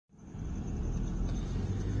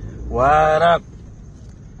What up?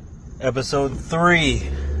 Episode 3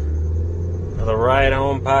 of the Ride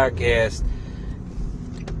Home podcast.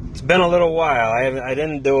 It's been a little while. I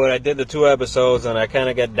didn't do it. I did the 2 episodes and I kind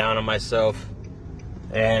of got down on myself.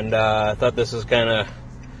 And I thought this was kind of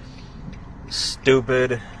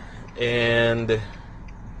stupid and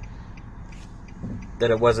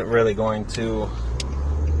that it wasn't really going to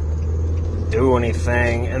do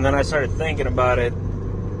anything. And then I started thinking about it,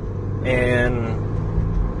 and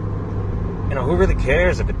who really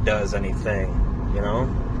cares if it does anything,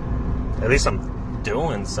 At least I'm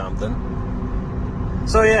doing something.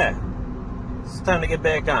 So yeah, it's time to get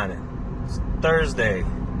back on it. It's Thursday,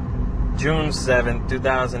 June 7th,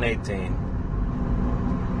 2018.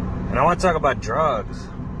 And I want to talk about drugs.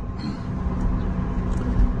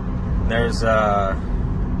 There's a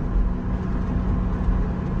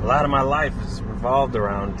lot of my life is revolved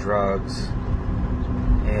around drugs.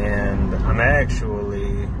 And I'm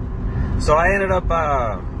actually... So I ended up,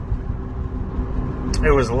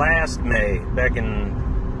 it was last May, back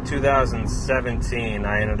in 2017,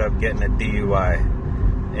 I ended up getting a DUI.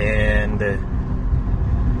 And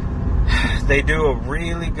they do a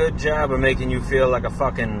really good job of making you feel like a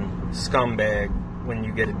fucking scumbag when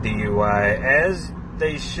you get a DUI, as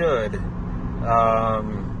they should.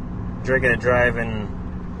 Drinking and driving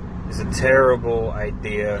is a terrible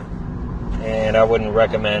idea, and I wouldn't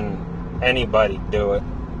recommend anybody do it.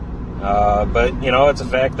 But, it's a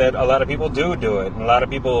fact that a lot of people do it. And a lot of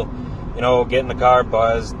people, get in the car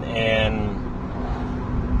buzzed, and,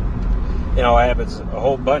 it happens a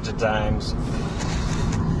whole bunch of times.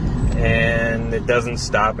 And it doesn't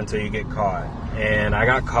stop until you get caught. And I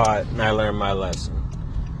got caught, and I learned my lesson.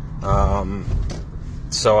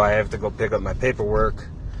 So I have to go pick up my paperwork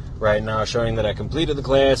right now, showing that I completed the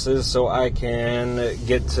classes so I can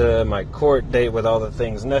get to my court date with all the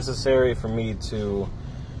things necessary for me to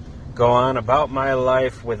go on about my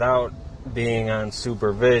life without being on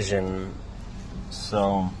supervision.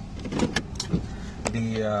 So,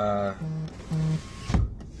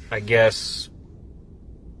 I guess,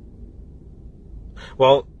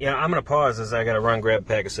 well, I'm going to pause as I got to run grab a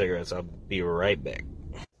pack of cigarettes. I'll be right back.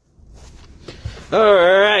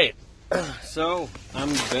 Alright, so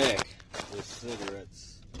I'm back with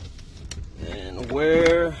cigarettes. And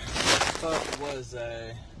where the fuck was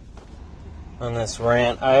I on this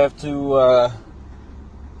rant? I have to, what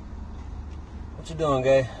you doing,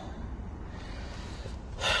 guy?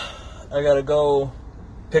 I gotta go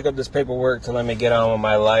pick up this paperwork to let me get on with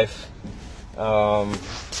my life,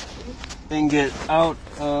 and get out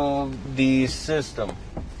of the system.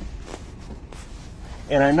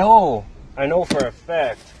 And I know for a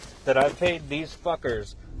fact that I paid these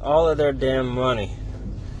fuckers all of their damn money.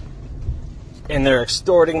 And they're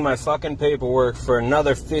extorting my fucking paperwork for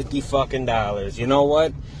another $50 fucking dollars. You know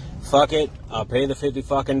what? Fuck it. I'll pay the $50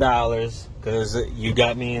 fucking dollars, because you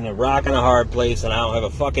got me in a rock and a hard place and I don't have a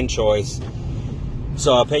fucking choice.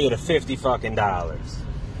 So I'll pay you the $50 fucking dollars.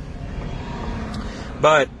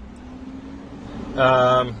 But,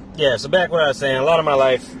 so back what I was saying, a lot of my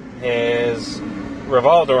life is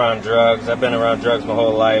revolved around drugs. I've been around drugs my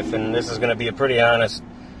whole life, and this is going to be a pretty honest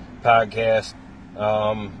podcast.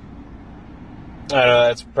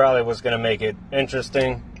 That's probably what's going to make it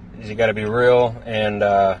interesting. Is you got to be real, and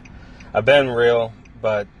I've been real,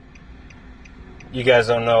 but you guys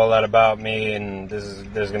don't know a lot about me, and there's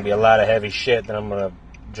going to be a lot of heavy shit that I'm going to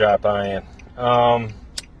drop on you.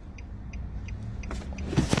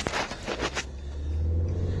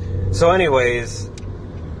 So anyways,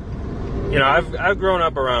 I've grown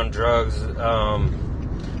up around drugs.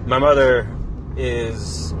 My mother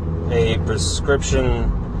is a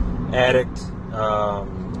prescription addict.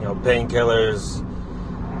 Painkillers,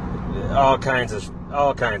 all kinds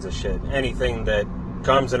of shit. Anything that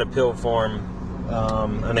comes in a pill form.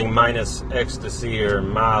 I think minus ecstasy or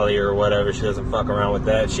Molly or whatever. She doesn't fuck around with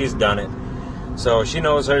that. She's done it. So she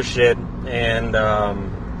knows her shit, and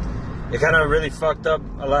it kind of really fucked up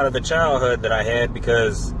a lot of the childhood that I had,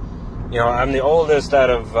 because, I'm the oldest out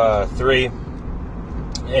of 3,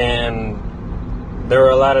 and there were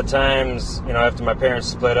a lot of times, after my parents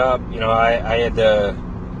split up, I had to,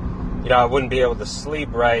 I wouldn't be able to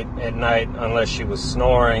sleep right at night unless she was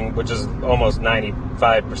snoring, which is almost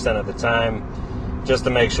 95% of the time, just to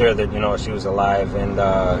make sure that, she was alive. And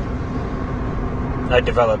I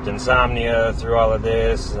developed insomnia through all of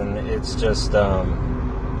this, and it's just,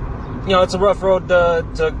 it's a rough road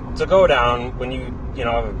to go down when you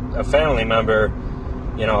a family member,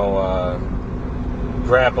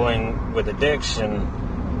 grappling with addiction,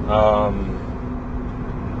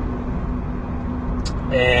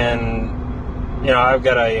 and I've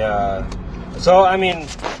got a so I mean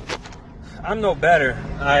I'm no better.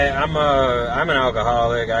 I'm an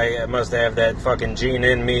alcoholic. I must have that fucking gene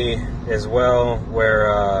in me as well,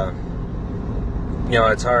 where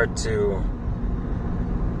it's hard to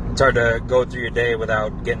go through your day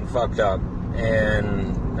without getting fucked up,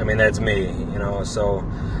 and I mean that's me, So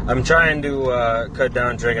I'm trying to cut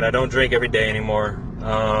down drinking. I don't drink every day anymore.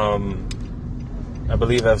 I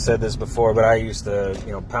believe I've said this before, but I used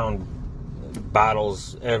to pound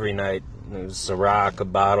bottles every night. It was Ciroc, a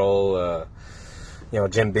bottle,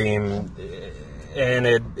 Jim Beam, and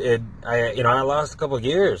I lost a couple of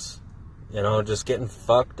years, just getting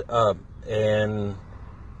fucked up, and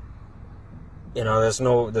there's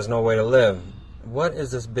no way to live. What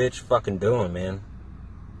is this bitch fucking doing, man?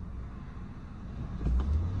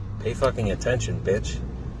 Pay fucking attention, bitch.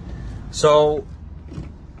 So,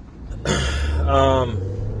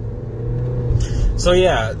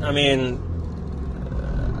 yeah, I mean,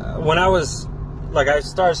 when I was, I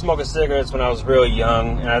started smoking cigarettes when I was really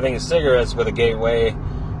young, and I think cigarettes were the gateway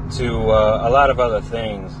to a lot of other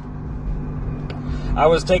things. I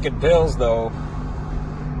was taking pills, though,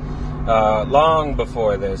 long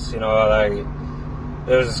before this, there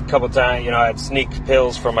was a couple times, I'd sneak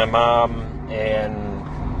pills from my mom, and,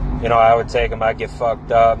 I would take them, I'd get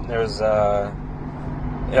fucked up. There was, a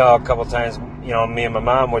couple times, me and my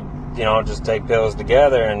mom would, just take pills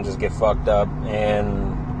together and just get fucked up, and,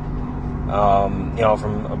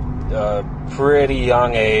 from a pretty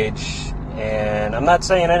young age, and I'm not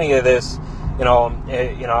saying any of this,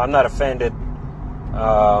 I'm not offended,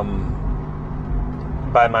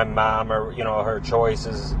 by my mom or, her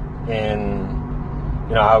choices in,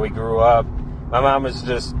 how we grew up. My mom was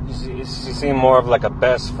just, she seemed more of like a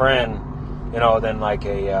best friend, than like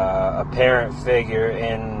a parent figure.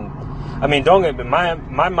 And, I mean, don't get me,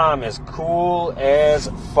 my mom is cool as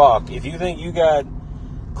fuck. If you think you got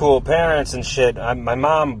cool parents and shit, my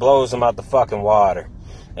mom blows them out the fucking water.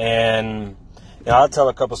 And, I'll tell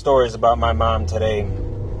a couple stories about my mom today,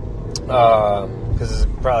 because it's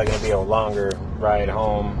probably going to be a longer ride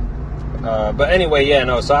home. But anyway,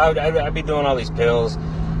 so I'd be doing all these pills,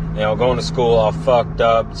 going to school all fucked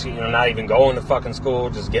up, not even going to fucking school,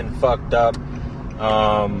 just getting fucked up.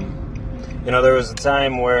 There was a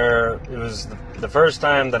time where it was the first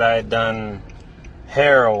time that I had done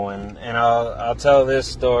heroin, and I'll tell this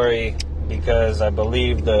story because I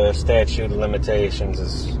believe the statute of limitations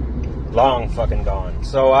is long fucking gone.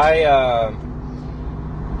 So I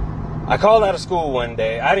called out of school one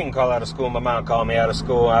day. I didn't call out of school. My mom called me out of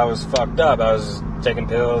school. I was fucked up. I was taking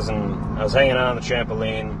pills, and I was hanging out on the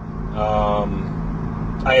trampoline.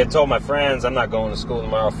 I had told my friends, I'm not going to school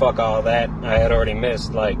tomorrow. Fuck all that. I had already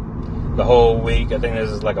missed, the whole week. I think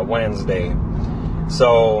this is, a Wednesday.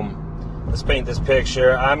 So, let's paint this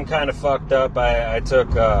picture. I'm kind of fucked up. I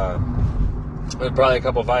took probably a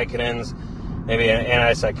couple Vicodins, maybe an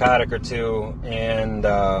antipsychotic or two, and...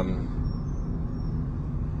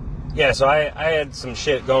 so I had some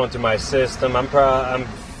shit going through my system. I'm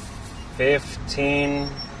 15.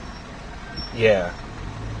 Yeah.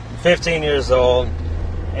 15 years old,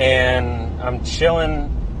 and I'm chilling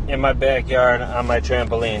in my backyard on my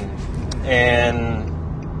trampoline, and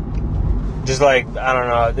just I don't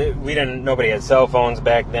know, nobody had cell phones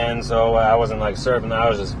back then, so I wasn't surfing. I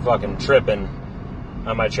was just fucking tripping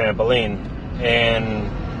on my trampoline, and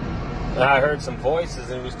I heard some voices,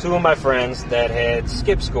 and it was two of my friends that had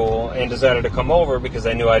skipped school and decided to come over because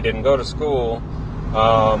they knew I didn't go to school.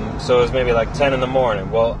 So it was maybe 10 in the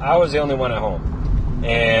morning. Well, I was the only one at home,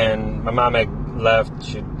 and my mom had left.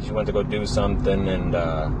 She went to go do something, and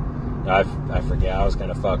I forget. I was kind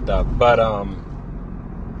of fucked up, but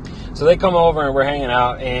so they come over and we're hanging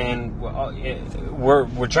out, and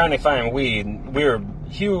we're trying to find weed. We were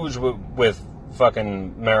huge with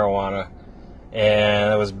fucking marijuana.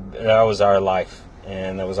 And that was our life,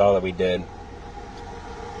 and that was all that we did.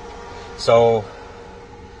 So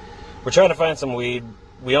we're trying to find some weed.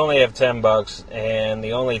 We only have $10, and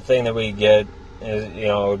the only thing that we get is,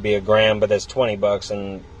 it would be a gram, but that's $20,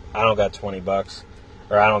 and I don't got $20,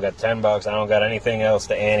 or I don't got $10. I don't got anything else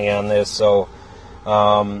to ante on this. So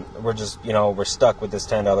we're just, we're stuck with this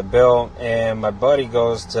 $10 bill. And my buddy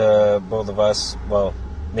goes to both of us, well,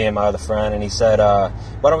 me and my other friend, and he said,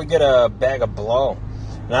 why don't we get a bag of blow?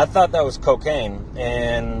 And I thought that was cocaine,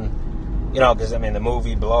 and, because, the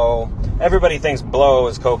movie Blow, everybody thinks blow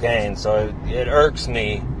is cocaine, so it irks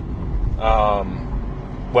me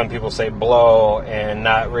when people say blow and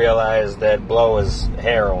not realize that blow is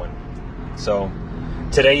heroin. So,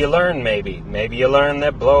 today you learn, maybe you learn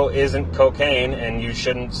that blow isn't cocaine, and you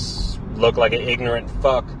shouldn't look like an ignorant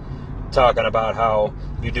fuck talking about how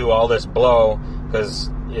you do all this blow, because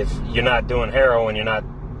if you're not doing heroin, you're not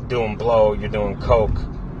doing blow, you're doing coke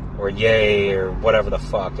or yay or whatever the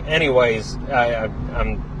fuck. Anyways,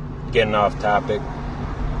 I'm getting off topic.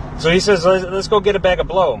 So he says, let's go get a bag of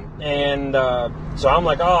blow. And so I'm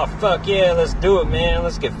like, oh, fuck yeah, let's do it, man.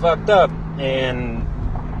 Let's get fucked up. And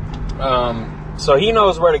so he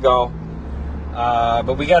knows where to go.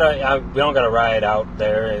 But we don't gotta ride out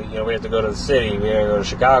there. You know, we have to go to the city. We gotta go to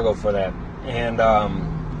Chicago for that. And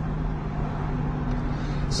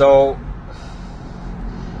so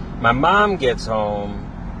my mom gets home,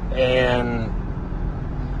 and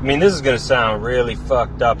I mean, this is gonna sound really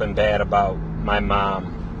fucked up and bad about my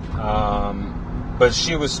mom. But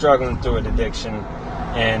she was struggling through an addiction,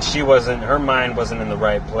 and her mind wasn't in the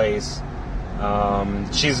right place.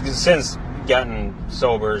 She's since gotten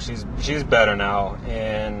sober. She's better now,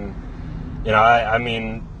 and you know, I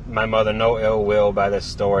mean, my mother, no ill will by this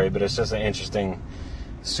story, but it's just an interesting,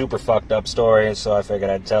 super fucked up story, so I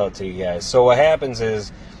figured I'd tell it to you guys. So what happens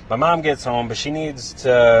is, my mom gets home, but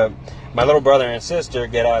my little brother and sister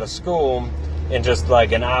get out of school in just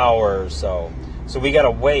like an hour or so. So we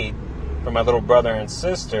gotta wait for my little brother and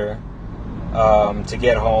sister to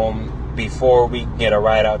get home before we can get a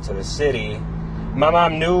ride out to the city. My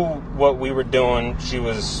mom knew what we were doing. She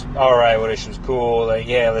was all right with it. She was cool. Like,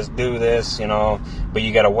 yeah, let's do this, you know, but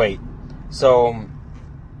you gotta wait. So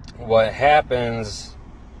what happens,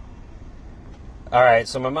 all right,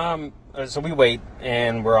 so we wait,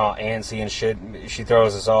 and we're all antsy and shit. She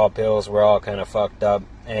throws us all pills. We're all kind of fucked up.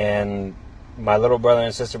 And my little brother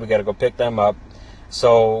and sister, we gotta go pick them up.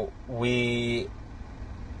 So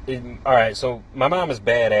all right, so my mom is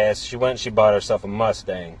badass. She bought herself a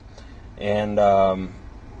Mustang. And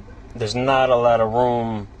there's not a lot of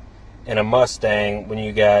room in a Mustang when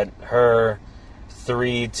you got her,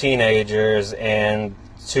 3 teenagers, and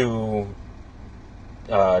 2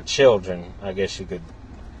 children, I guess you could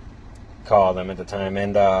call them at the time.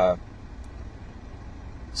 And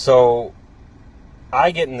so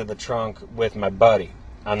I get into the trunk with my buddy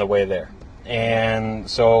on the way there. And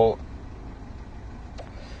so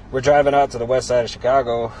we're driving out to the west side of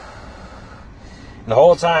Chicago. And the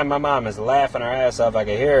whole time, my mom is laughing her ass off. I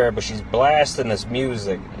can hear her, but she's blasting this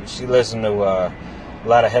music. She listens to a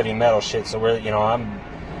lot of heavy metal shit. So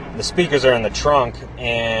the speakers are in the trunk,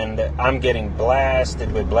 and I'm getting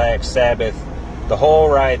blasted with Black Sabbath the whole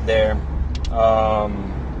ride there.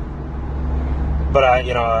 But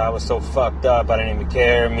I was so fucked up, I didn't even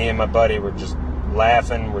care. Me and my buddy were just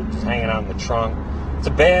laughing. We're just hanging out in the trunk. It's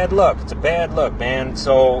a bad look. It's a bad look, man.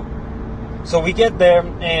 So we get there,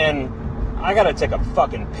 and I gotta take a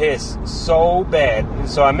fucking piss so bad.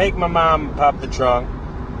 So I make my mom pop the trunk,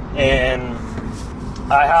 and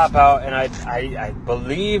I hop out, and I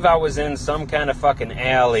believe I was in some kind of fucking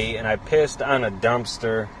alley, and I pissed on a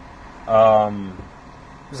dumpster.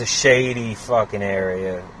 It was a shady fucking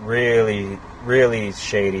area. Really, really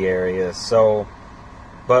shady area. So,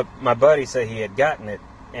 but my buddy said he had gotten it,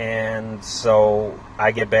 and so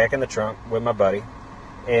I get back in the trunk with my buddy,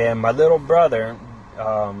 and my little brother,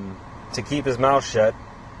 to keep his mouth shut,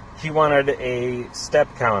 he wanted a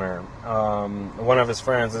step counter. One of his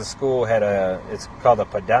friends at school had it's called a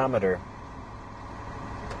pedometer.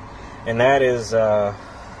 And that is, that's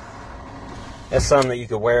something that you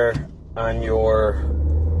could wear on your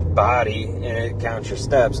body, and it counts your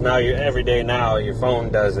steps. Now, every day now, your phone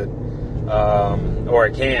does it. Or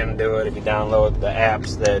it can do it if you download the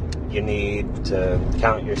apps that you need to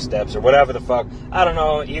count your steps or whatever the fuck. I don't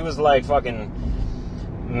know. He was like fucking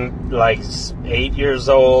 8 years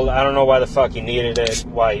old. I don't know why the fuck he needed it,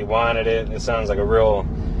 why he wanted it. It sounds like a real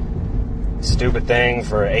stupid thing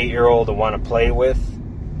for an 8-year-old to want to play with.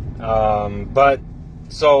 But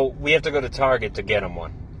so we have to go to Target to get him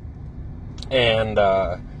one. And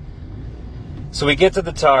so we get to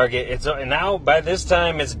the Target. And now by this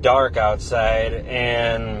time it's dark outside,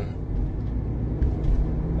 and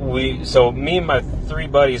so me and my 3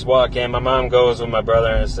 buddies walk in. My mom goes with my brother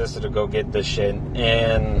and his sister to go get this shit.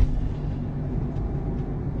 And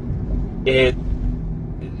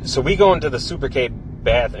so we go into the Super K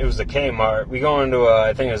bath. It was a Kmart. We go into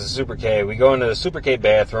I think it was a Super K. We go into the Super K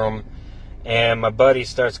bathroom, and my buddy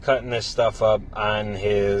starts cutting this stuff up on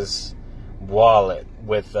his wallet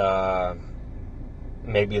with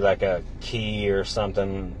maybe like a key or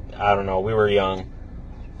something. I don't know. We were young.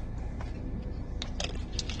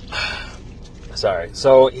 Sorry.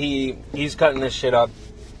 So he's cutting this shit up.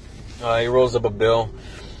 He rolls up a bill,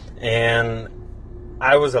 and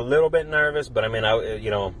I was a little bit nervous, but I mean,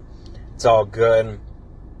 it's all good.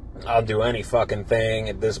 I'll do any fucking thing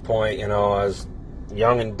at this point. I was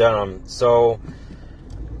young and dumb. So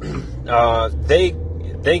they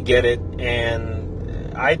get it,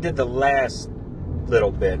 and I did the last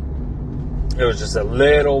little bit. It was just a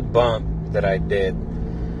little bump that I did.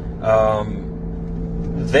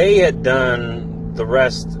 They had done the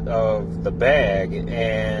rest of the bag,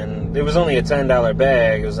 and it was only a $10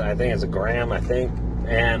 bag. It was, I think it's a gram,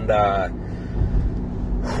 and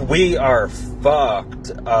we are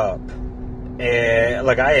fucked up. And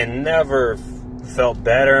like, I had never felt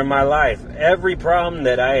better in my life. Every problem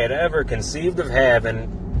that I had ever conceived of having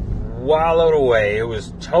wallowed away. It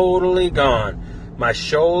was totally gone. My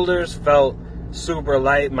shoulders felt super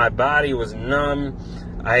light. My body was numb.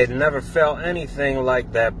 I had never felt anything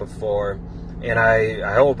like that before, and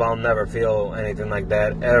I hope I'll never feel anything like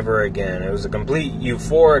that ever again. It was a complete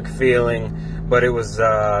euphoric feeling, but it was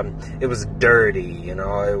dirty, you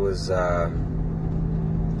know. It was I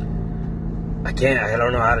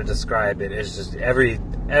don't know how to describe it. It's just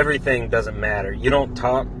everything doesn't matter. You don't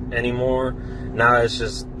talk anymore. Now it's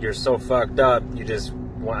just, you're so fucked up. You just,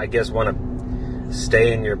 I guess, want to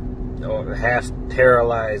stay in your half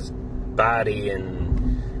paralyzed body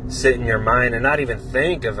and sit in your mind and not even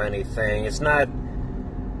think of anything. It's not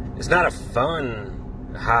a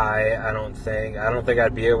fun high, I don't think. I don't think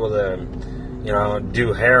I'd be able to, you know,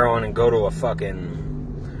 do heroin and go to a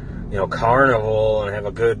fucking, you know, carnival and have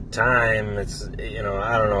a good time. It's, you know,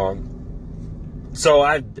 I don't know. So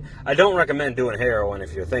I don't recommend doing heroin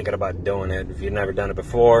if you're thinking about doing it, if you've never done it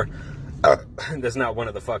before. That's not one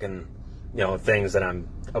of the fucking, you know, things that I'm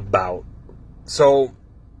about. So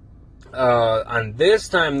on this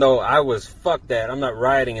time, though, I was, fuck that, I'm not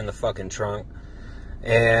riding in the fucking trunk.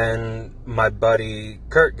 And my buddy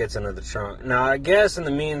Kurt gets into the trunk. Now, I guess in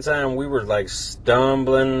the meantime, we were like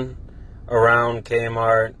stumbling around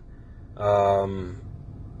Kmart.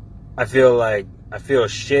 I feel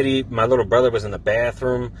shitty. My little brother was in the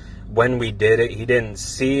bathroom when we did it. He didn't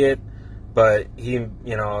see it, but he,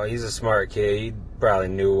 you know, he's a smart kid. He probably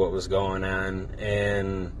knew what was going on,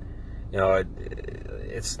 and, you know,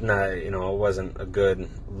 it's not, you know, it wasn't a good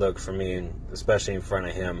look for me, especially in front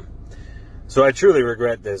of him. So I truly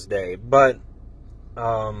regret this day, but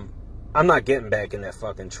I'm not getting back in that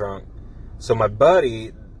fucking trunk. So my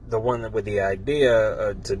buddy, the one with the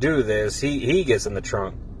idea to do this, he gets in the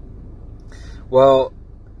trunk. Well,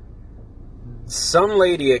 some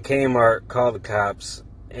lady at Kmart called the cops,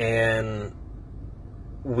 and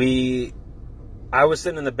I was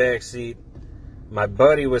sitting in the back seat, my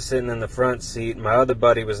buddy was sitting in the front seat, my other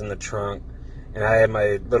buddy was in the trunk, and I had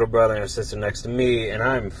my little brother and sister next to me, and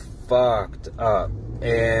I'm fucked up.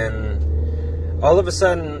 And all of a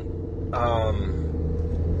sudden,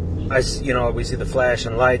 we see the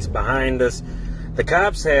flashing lights behind us. The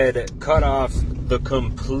cops had cut off the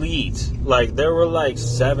complete, like, there were like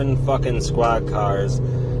 7 fucking squad cars.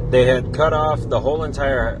 They had cut off the whole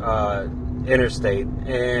entire interstate,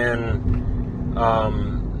 and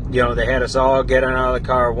they had us all get out of the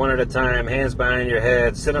car one at a time, hands behind your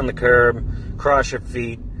head, sit on the curb, cross your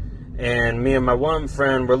feet. And me and my one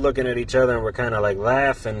friend were looking at each other and we're kind of like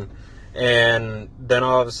laughing. And then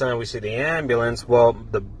all of a sudden we see the ambulance. Well,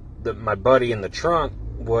 my buddy in the trunk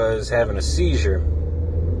was having a seizure,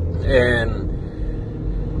 and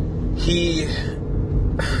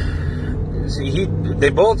they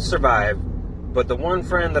both survived, but the one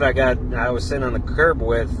friend that I was sitting on the curb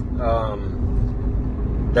with,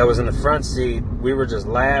 that was in the front seat, we were just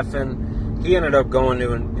laughing. He ended up going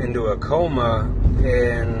into a coma,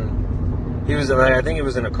 and I think he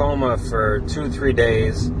was in a coma for 2-3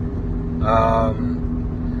 days.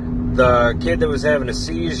 The kid that was having a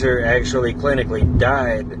seizure actually clinically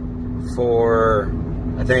died for,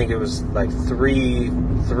 I think it was like three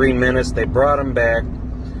minutes. They brought him back.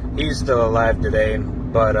 He's still alive today,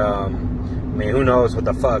 but I mean, who knows what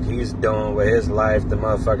the fuck he's doing with his life. The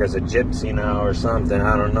motherfucker's a gypsy now or something.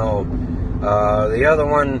 I don't know. The other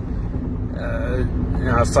one,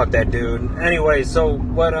 fuck that dude. Anyway, so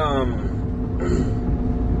what?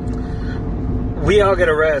 We all get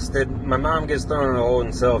arrested. My mom gets thrown in a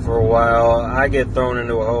holding cell for a while. I get thrown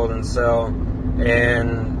into a holding cell,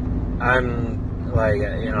 and I'm like,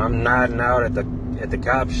 I'm nodding out at the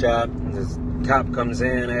cop shop. And this cop comes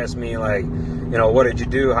in, asks me like, what did you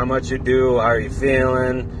do? How much you do? How are you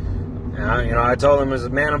feeling? And I told him,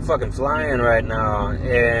 man, I'm fucking flying right now.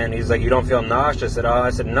 And he's like, you don't feel nauseous at all? I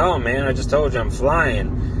said, no, man, I just told you I'm flying.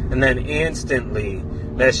 And then instantly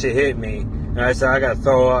that shit hit me, and I said, I gotta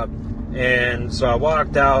throw up. And so I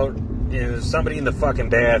walked out, and there was somebody in the fucking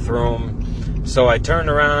bathroom. So I turned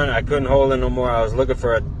around, I couldn't hold it no more. I was looking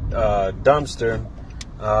for a dumpster,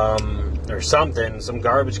 or something, some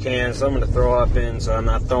garbage can, something to throw up in, so I'm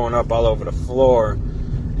not throwing up all over the floor.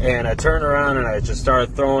 And I turned around and I just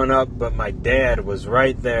started throwing up, but my dad was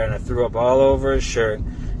right there, and I threw up all over his shirt.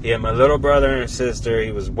 He had my little brother and sister.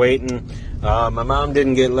 He was waiting. My mom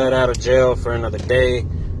didn't get let out of jail for another day.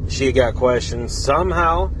 She got questioned.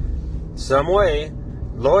 Somehow, some way,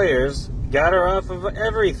 lawyers got her off of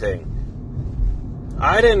everything.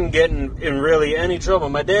 I didn't get in really any trouble.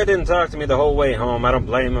 My dad didn't talk to me the whole way home. I don't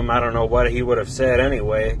blame him. I don't know what he would have said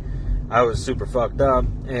anyway. I was super fucked up.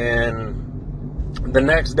 And the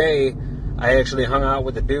next day, I actually hung out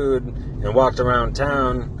with the dude and walked around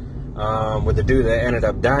town with the dude that ended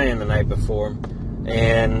up dying the night before.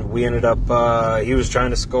 And we ended up, he was trying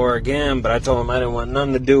to score again, but I told him I didn't want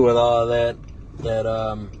nothing to do with all of that.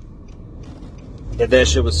 That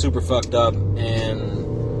shit was super fucked up.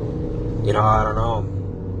 And, you know, I don't know.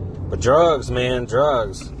 But drugs, man,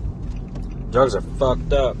 drugs. Drugs are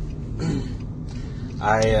fucked up.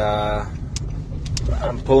 I'm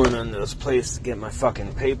pulling into this place to get my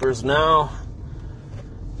fucking papers now.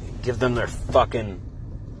 Give them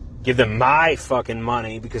my fucking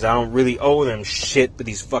money, because I don't really owe them shit, but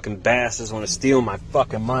these fucking bastards want to steal my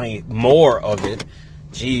fucking money, more of it.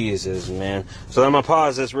 Jesus, man. So I'm gonna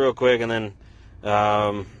pause this real quick, and then,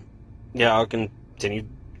 I'll continue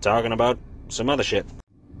talking about some other shit.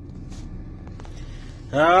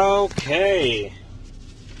 Okay.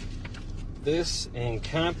 This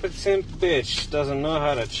incompetent bitch doesn't know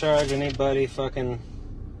how to charge anybody fucking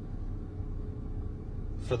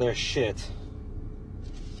for their shit.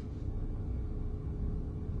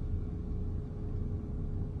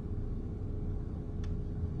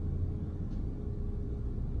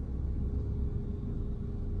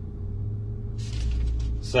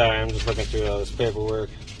 Sorry, I'm just looking through all this paperwork.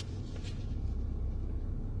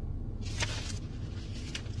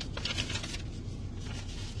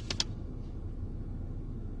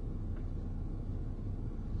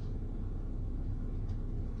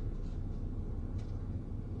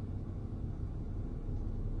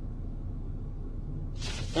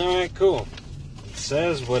 Alright, cool. It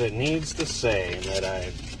says what it needs to say, and that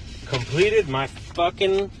I've completed my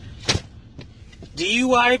fucking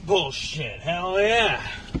DUI bullshit. Hell yeah.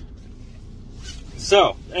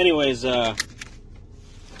 So, anyways,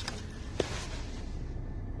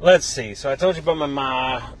 let's see. So I told you about my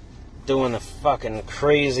ma doing the fucking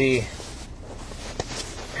crazy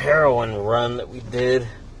heroin run that we did.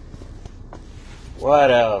 What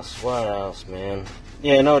else, man?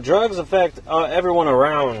 Yeah, no, drugs affect everyone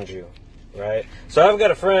around you, right? So I've got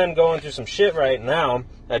a friend going through some shit right now.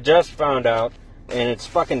 I just found out, and it's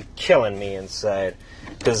fucking killing me inside.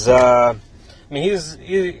 Because, I mean,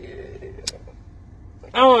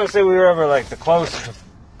 I don't want to say we were ever, like, the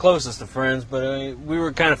closest of friends, but we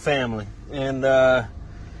were kind of family. And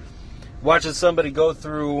watching somebody go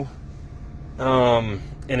through an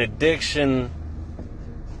addiction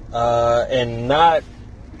and not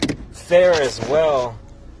fare as well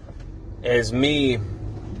as me,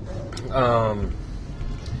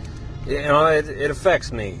 it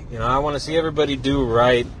affects me. You know, I want to see everybody do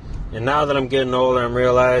right, and now that I'm getting older, I'm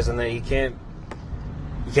realizing that you can't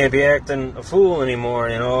be acting a fool anymore.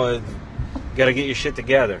 You know, you got to get your shit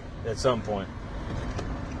together at some point.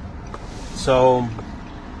 So,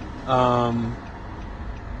 I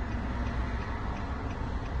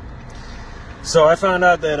found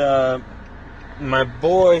out that my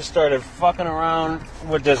boy started fucking around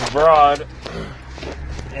with this broad,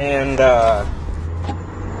 and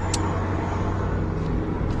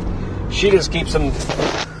she just keeps him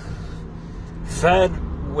fed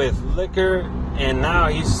with liquor, and now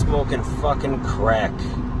he's smoking fucking crack.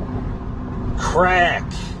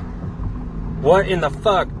 Crack! What in the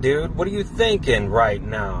fuck, dude? What are you thinking right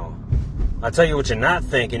now? I'll tell you what you're not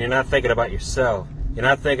thinking. You're not thinking about yourself. You're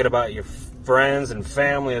not thinking about your friends and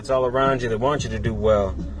family that's all around you that want you to do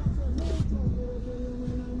well.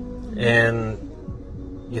 And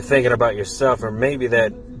you're thinking about yourself, or maybe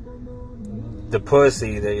the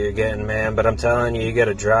pussy that you're getting, man. But I'm telling you, you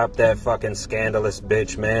gotta drop that fucking scandalous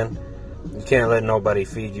bitch, man. You can't let nobody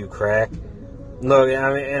feed you crack. Look,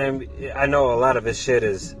 I mean, and I know a lot of this shit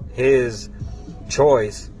is his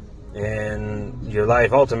choice, and your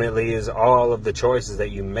life ultimately is all of the choices that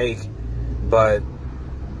you make. But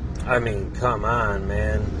I mean, come on,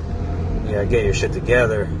 man. You gotta get your shit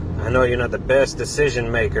together. I know you're not the best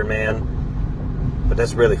decision maker, man, but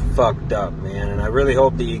that's really fucked up, man. And I really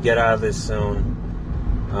hope that you get out of this soon.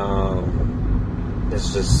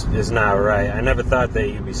 It's not right. I never thought that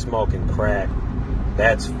you'd be smoking crack.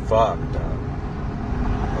 That's fucked up.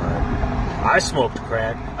 But I smoked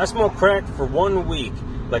crack. I smoked crack for 1 week.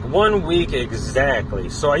 Like 1 week exactly.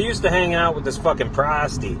 So I used to hang out with this fucking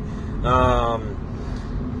prosty. I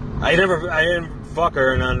didn't fuck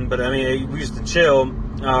her or nothing, but I mean, we used to chill.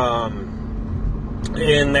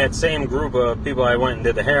 in that same group of people I went and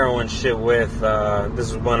did the heroin shit with, this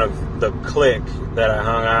is one of the clique that I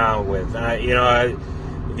hung out with.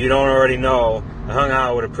 If you don't already know, I hung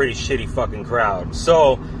out with a pretty shitty fucking crowd.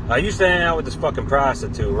 So, I used to hang out with this fucking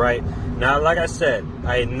prostitute, right? Now, like I said,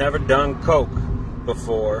 I had never done coke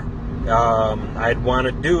before. I'd want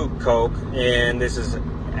to do coke, and this is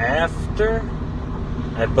after,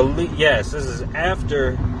 this is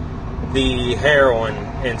after the heroin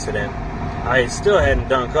incident. I still hadn't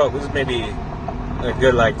done coke. This was maybe a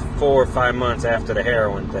good 4 or 5 months after the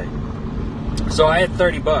heroin thing. So I had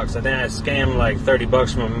 $30. I think I scammed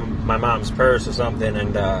 $30 from my mom's purse or something,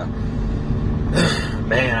 and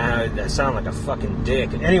man, I sound like a fucking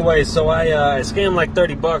dick. Anyway, so I scammed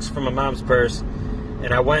 $30 from my mom's purse,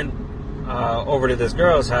 and I went over to this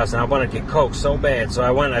girl's house, and I wanted to get coke so bad. So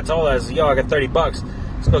I told her, I said, yo, I got $30.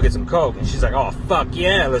 Let's go get some coke. And she's like, oh, fuck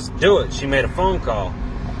yeah, let's do it. She made a phone call.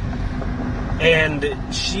 And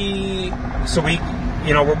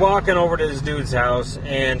we're walking over to this dude's house,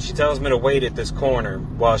 and she tells me to wait at this corner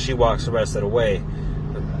while she walks the rest of the way.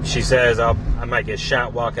 She says, I might get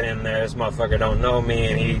shot walking in there. This motherfucker don't know me,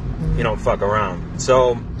 and he don't fuck around.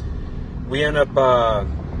 So we end up, at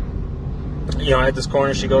this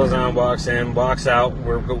corner. She goes on, walks in, walks out.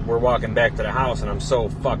 We're walking back to the house, and I'm so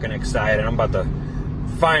fucking excited. I'm about to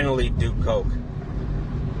finally do coke.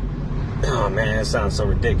 Oh man, that sounds so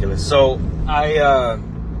ridiculous. So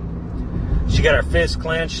she got her fist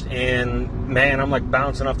clenched, and man, I'm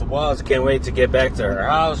bouncing off the walls. I can't wait to get back to her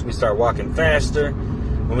house. We start walking faster.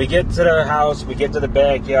 When we get to the house, we get to the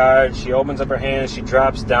backyard. She opens up her hand, she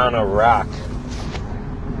drops down a rock.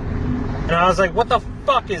 And I was like, what the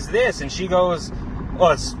fuck is this? And she goes,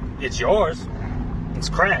 well, it's yours. It's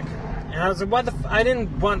crack. And I was like, I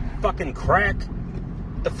didn't want fucking crack.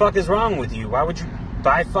 The fuck is wrong with you? Why would you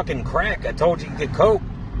buy fucking crack? I told you to get coke.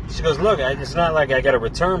 She goes, look, it's not like I got a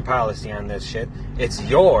return policy on this shit. It's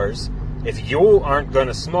yours. If you aren't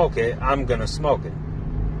gonna smoke it, I'm gonna smoke it.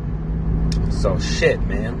 So shit,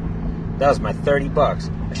 man. That was my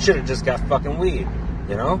 $30. I should have just got fucking weed,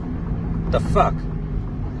 The fuck?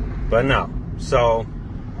 But no. So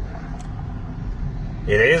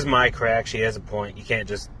it is my crack. She has a point. You can't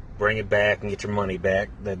just bring it back and get your money back.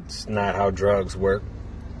 That's not how drugs work.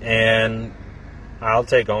 And I'll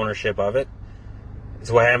take ownership of it. It's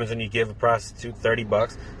what happens when you give a prostitute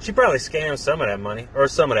 $30. She probably scammed some of that money, or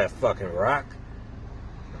some of that fucking rock.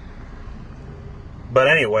 But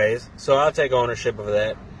anyways, so I'll take ownership of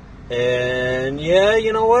that. And yeah,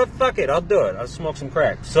 you know what? Fuck it, I'll do it. I'll smoke some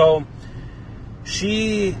crack. So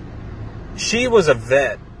she was a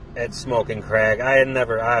vet at smoking crack. I had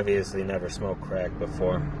obviously never smoked crack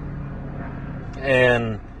before.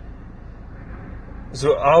 And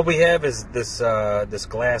so all we have is this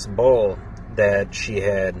glass bowl that she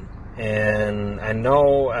had. And I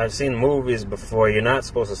know I've seen movies before. You're not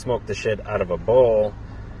supposed to smoke the shit out of a bowl.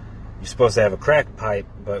 You're supposed to have a crack pipe,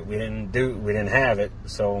 but we didn't have it.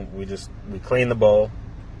 So we cleaned the bowl,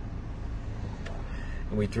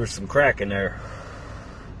 and we threw some crack in there.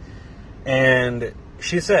 And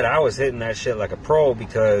she said I was hitting that shit like a pro,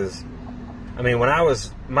 because I mean,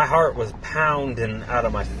 my heart was pounding out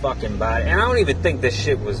of my fucking body. And I don't even think this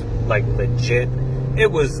shit was legit.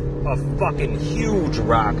 It was a fucking huge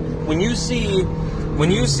rock. When you see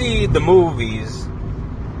the movies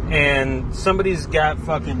and somebody's got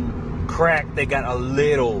fucking crack, they got a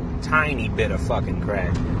little tiny bit of fucking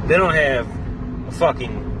crack. They don't have a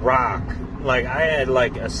fucking rock. I had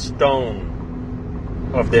a stone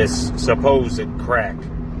of this supposed crack.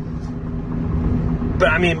 But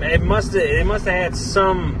I mean, it must have had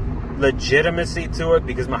some legitimacy to it,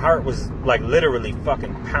 because my heart was literally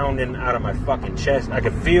fucking pounding out of my fucking chest. I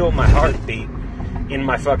could feel my heartbeat in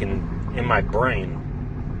my brain.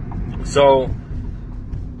 So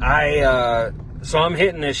I'm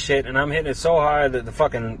hitting this shit, and I'm hitting it so hard that the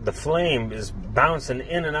flame is bouncing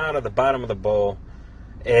in and out of the bottom of the bowl,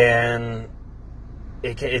 and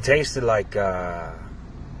it tasted like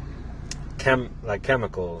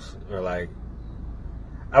chemicals, or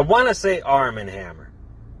I want to say Arm & Hammer,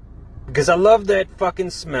 because I love that fucking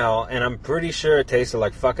smell, and I'm pretty sure it tasted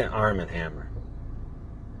like fucking Arm & Hammer.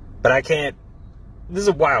 But I can't. This is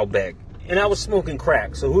a while back, and I was smoking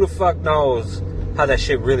crack, so who the fuck knows how that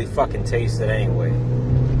shit really fucking tasted anyway.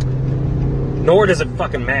 Nor does it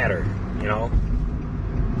fucking matter,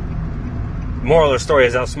 Moral of the story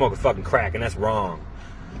is I was smoking fucking crack, and that's wrong.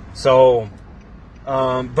 So,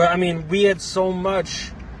 but I mean, we had so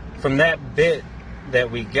much from that bit that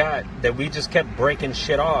we got that we just kept breaking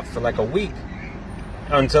shit off for a week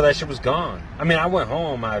until that shit was gone. I mean, I went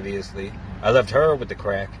home, obviously. I left her with the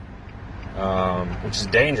crack. which is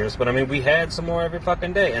dangerous. But I mean, we had some more every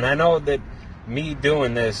fucking day. And I know that me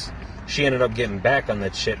doing this, she ended up getting back on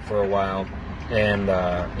that shit for a while. And,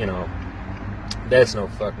 you know, that's no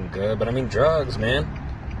fucking good. But I mean, drugs, man.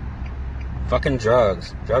 Fucking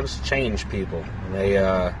drugs. Drugs change people. And they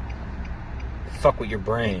fuck with your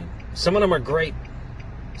brain. Some of them are great.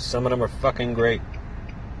 Some of them are fucking great.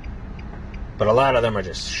 But a lot of them are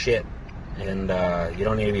just shit. And you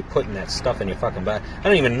don't need to be putting that stuff in your fucking body. I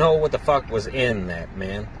don't even know what the fuck was in that,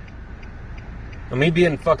 man. And me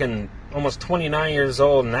being fucking almost 29 years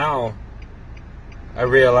old now, I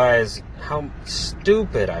realize how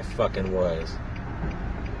stupid I fucking was.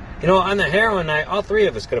 You know, on the heroin night, all three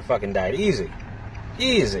of us could have fucking died. Easy.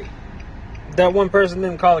 Easy. That one person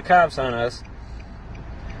didn't call the cops on us.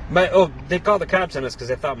 But, they called the cops on us because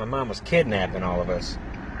they thought my mom was kidnapping all of us.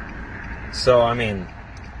 So, I mean,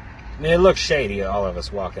 it looks shady, all of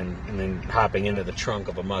us walking and then hopping into the trunk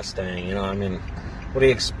of a Mustang, you know, I mean, what do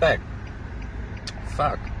you expect?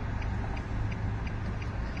 Fuck.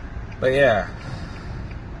 But yeah.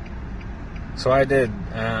 So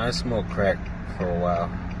I smoked crack for a while.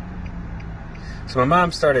 So my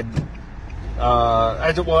mom started,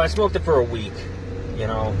 I smoked it for a week, you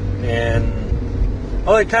know, and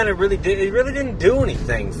it really didn't do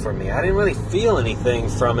anything for me. I didn't really feel anything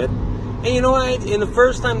from it. And you know what? In the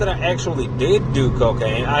first time that I actually did do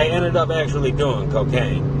cocaine, I ended up actually doing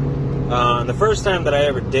cocaine. The first time that I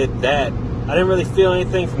ever did that, I didn't really feel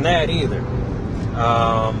anything from that either.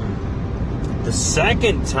 The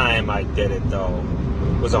second time I did it, though,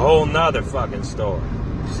 was a whole nother fucking story.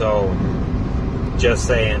 So, just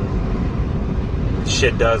saying,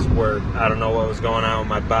 shit does work. I don't know what was going on with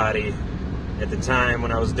my body at the time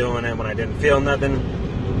when I was doing it, when I didn't feel nothing.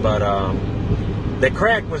 But, the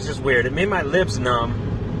crack was just weird. It made my lips numb,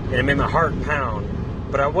 and it made my heart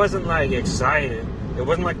pound. But I wasn't, like, excited. It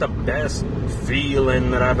wasn't, like, the best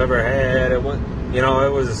feeling that I've ever had. It was, you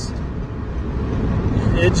know,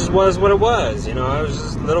 it just was what it was. You know, it was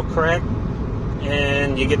just a little crack,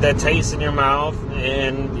 and you get that taste in your mouth,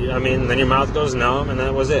 and, I mean, then your mouth goes numb, and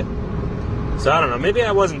that was it. So, I don't know. Maybe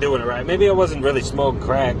I wasn't doing it right. Maybe I wasn't really smoking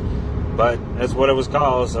crack, but that's what it was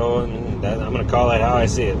called, so I mean, I'm going to call it how I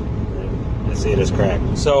see it. I see it as crack.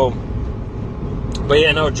 So, but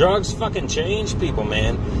yeah, no, drugs fucking change people,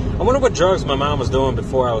 man. I wonder what drugs my mom was doing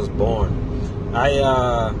before I was born.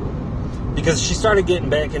 Because she started getting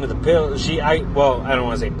back into the pills. I don't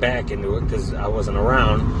want to say back into it because I wasn't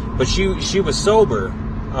around, but she was sober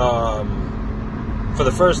for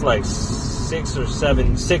the first like 6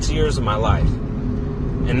 years of my life.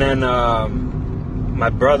 And then my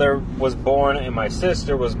brother was born and my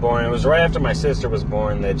sister was born. It was right after my sister was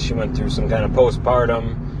born that she went through some kind of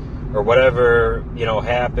postpartum or whatever, you know,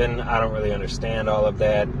 happened. I don't really understand all of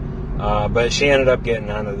that. But she ended up getting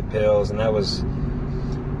onto the pills, and that was,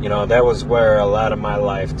 you know, that was where a lot of my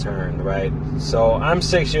life turned, right? So I'm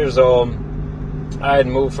 6 years old. I had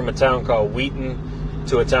moved from a town called Wheaton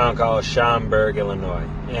to a town called Schaumburg, Illinois.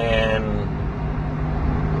 And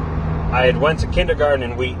I had went to kindergarten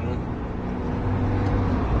in Wheaton.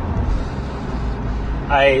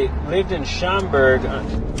 I lived in Schaumburg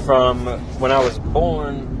from when I was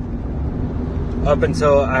born up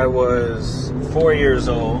until I was 4 years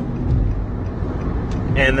old.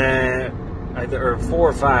 And then, or 4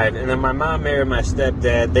 or 5. And then my mom married my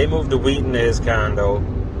stepdad. They moved to Wheaton to his condo.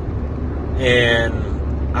 And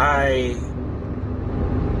I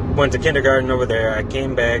went to kindergarten over there. I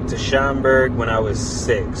came back to Schaumburg when I was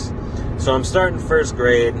 6. So I'm starting first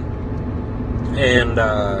grade. And,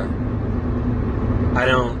 I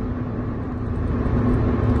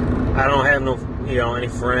don't have no, you know, any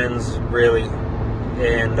friends really,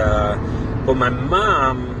 and but my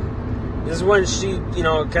mom, this is when she, you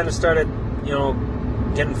know, kind of started, you know,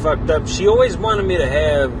 getting fucked up. She always wanted me to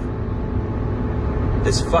have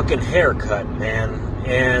this fucking haircut, man,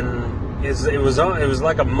 and it was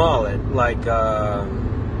like a mullet, like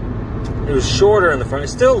it was shorter in the front,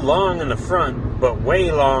 it's still long in the front, but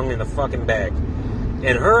way long in the fucking back.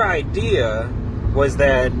 And her idea was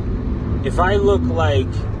that if I look like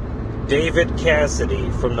David Cassidy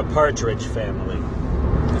from the Partridge Family,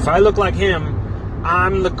 if I look like him,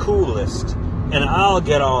 I'm the coolest, and I'll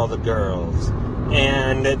get all the girls.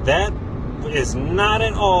 And that is not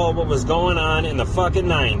at all what was going on in the fucking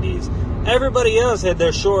 90s. Everybody else had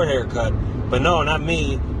their short haircut, but no, not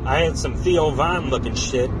me. I had some Theo Von looking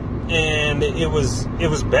shit, and it was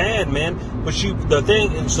bad, man. But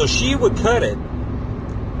so she would cut it.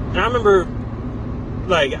 And I remember,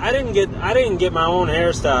 like, I didn't get my own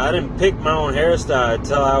hairstyle. I didn't pick my own hairstyle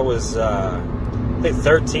until I was, I think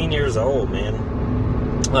 13 years old, man.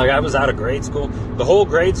 Like, I was out of grade school. The whole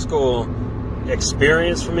grade school,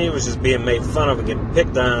 experience for me was just being made fun of and getting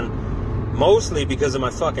picked on, mostly because of my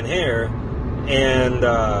fucking hair, and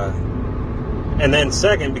then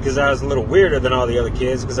second, because I was a little weirder than all the other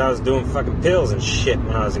kids, because I was doing fucking pills and shit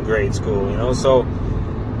when I was in grade school, you know, so,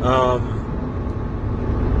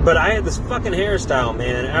 but I had this fucking hairstyle,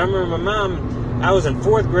 man. I remember my mom, I was in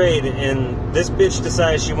 4th grade, and this bitch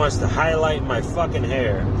decides she wants to highlight my fucking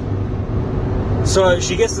hair. So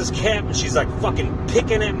she gets this cap, and she's like fucking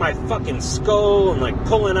picking at my fucking skull, and like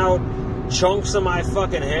pulling out chunks of my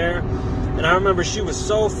fucking hair. And I remember she was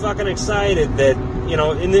so fucking excited that, you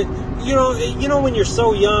know, you know when you're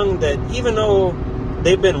so young that even though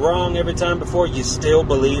they've been wrong every time before, you still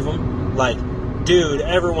believe them. Like, dude,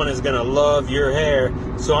 everyone is gonna love your hair.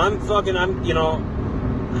 So I'm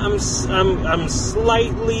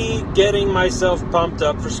slightly getting myself pumped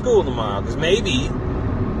up for school tomorrow, because maybe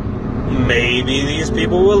these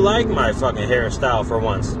people will like my fucking hairstyle for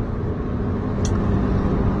once.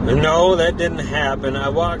 No, that didn't happen. I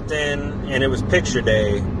walked in, and it was picture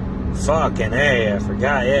day. Fucking A, I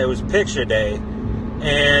forgot. Yeah, it was picture day.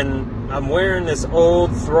 And I'm wearing this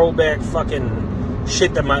old throwback fucking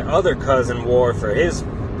shit that my other cousin wore for his...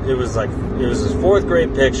 It was his 4th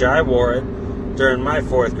grade picture. I wore it during my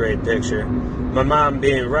 4th grade picture. My mom,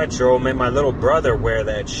 being retro, made my little brother wear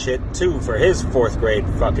that shit, too, for his 4th grade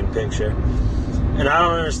fucking picture. And I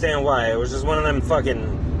don't understand why. It was just one of them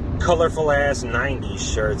fucking colorful-ass 90s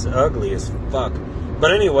shirts. Ugly as fuck.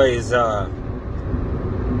 But anyways,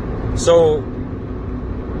 so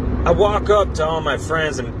I walk up to all my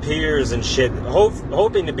friends and peers and shit,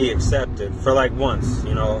 hoping to be accepted for, like, once,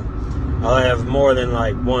 you know. I'll have more than,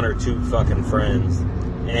 like, 1 or 2 fucking friends.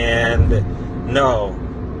 And, no.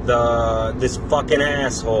 This fucking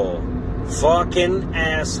asshole,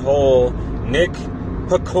 Nick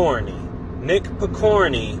Picorni. Nick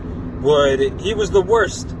Picorni he was the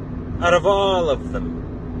worst out of all of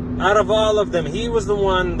them. Out of all of them, he was the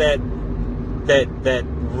one that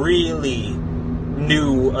really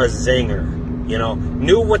knew a zinger, you know,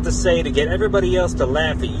 knew what to say to get everybody else to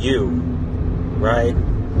laugh at you, right?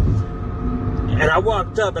 And I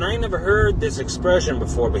walked up, and I ain't never heard this expression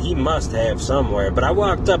before, but he must have somewhere. But I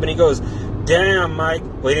walked up, and he goes, "Damn, Mike."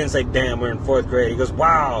 Well, he didn't say damn, we're in 4th grade. He goes,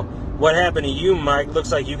 "Wow, what happened to you, Mike?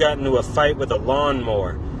 Looks like you got into a fight with a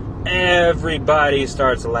lawnmower." Everybody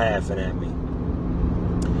starts laughing at me.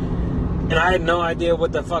 And I had no idea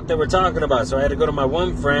what the fuck they were talking about. So I had to go to my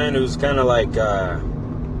one friend who's kind of like,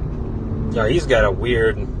 you know, he's got a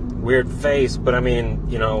weird face. But I mean,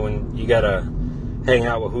 you know, when you got to hang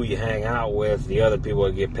out with who you hang out with, the other people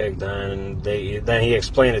that get picked on, and then he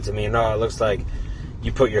explained it to me. No, it looks like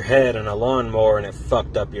you put your head in a lawnmower and it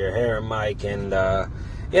fucked up your hair, Mike. And yeah,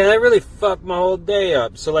 that really fucked my whole day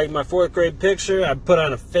up. So like my 4th grade picture, I put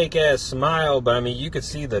on a fake ass smile, but I mean, you could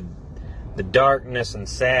see the darkness and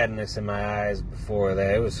sadness in my eyes before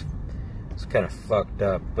that. It was kind of fucked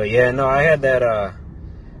up. But yeah, no, I had that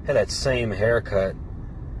same haircut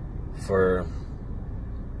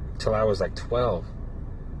till I was like 12.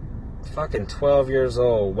 Fucking 12 years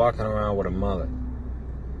old, walking around with a mullet.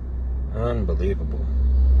 Unbelievable.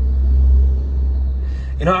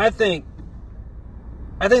 You know, I think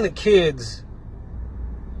the kids,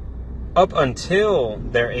 up until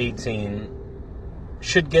they're 18,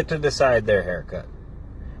 should get to decide their haircut.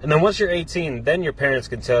 And then once you're 18, then your parents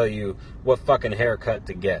can tell you what fucking haircut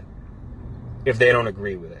to get if they don't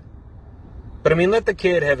agree with it. But I mean, let the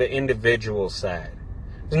kid have an individual side.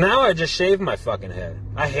 Now I just shave my fucking head.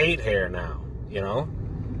 I hate hair now, you know?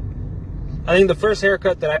 I think the first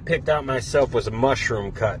haircut that I picked out myself was a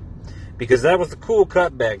mushroom cut, because that was the cool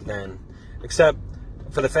cut back then, except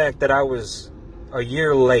for the fact that I was a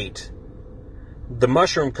year late. The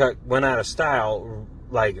mushroom cut went out of style,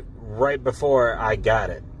 like, right before I got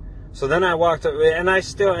it. So then I walked up, and I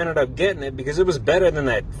still ended up getting it, because it was better than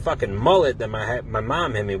that fucking mullet that my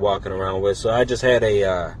mom had me walking around with. So I just had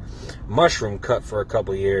a mushroom cut for a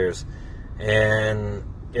couple years, and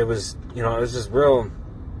it was, you know, it was just real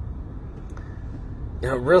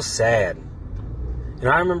sad. You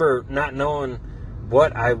know, I remember not knowing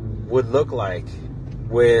what I would look like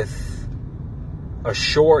with a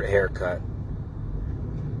short haircut,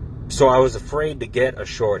 so I was afraid to get a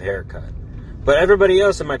short haircut. But everybody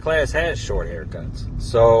else in my class has short haircuts,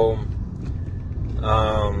 so you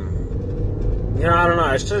know, I don't know,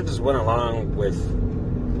 I should have just went along with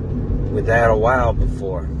that a while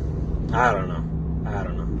before. I don't know.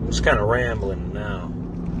 I'm just kind of rambling now.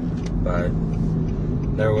 But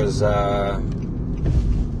there was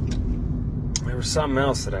something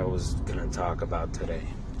else that I was going to talk about today.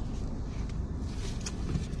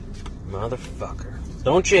 Motherfucker.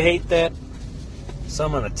 Don't you hate that?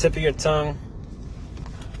 Something on the tip of your tongue?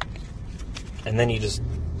 And then you just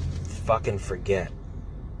fucking forget.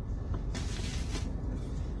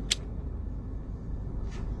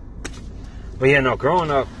 But yeah, no,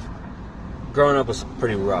 growing up was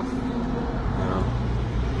pretty rough, you know.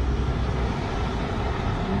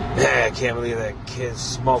 Yeah, I can't believe that kid's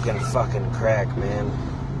smoking fucking crack, man.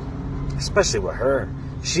 Especially with her.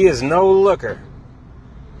 She is no looker.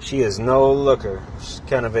 She's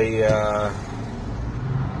kind of a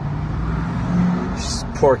she's a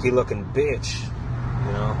porky looking bitch,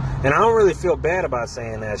 you know. And I don't really feel bad about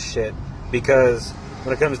saying that shit, because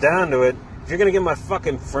when it comes down to it, if you're gonna get my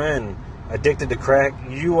fucking friend addicted to crack,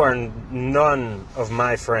 you are none of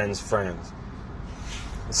my friends' friends.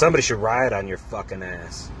 Somebody should riot on your fucking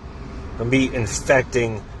ass. Don't be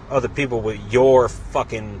infecting other people with your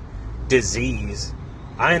fucking disease.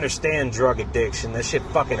 I understand drug addiction. That shit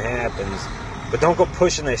fucking happens. But don't go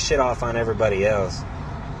pushing that shit off on everybody else.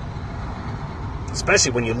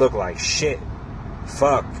 Especially when you look like shit.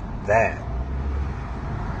 Fuck that.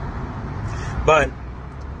 But,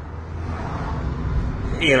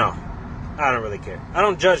 you know, I don't really care. I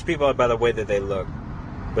don't judge people by the way that they look.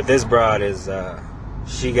 But this broad is,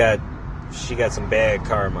 she got some bad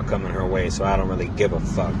karma coming her way, so I don't really give a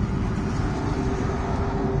fuck.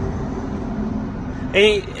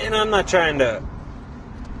 And I'm not trying to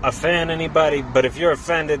offend anybody, but if you're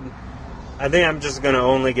offended, I think I'm just going to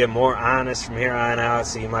only get more honest from here on out,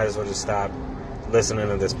 so you might as well just stop listening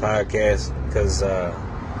to this podcast, because, I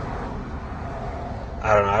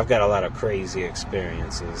don't know, I've got a lot of crazy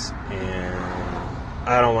experiences, and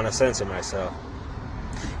I don't want to censor myself.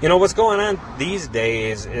 You know, what's going on these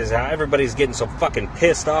days is how everybody's getting so fucking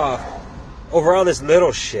pissed off over all this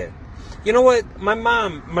little shit. You know what? My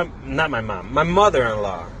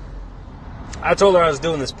mother-in-law, I told her I was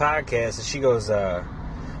doing this podcast, and she goes,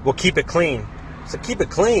 well, keep it clean. So, keep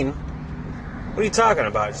it clean? What are you talking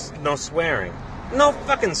about? Just no swearing. No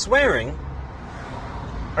fucking swearing?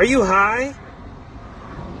 Are you high?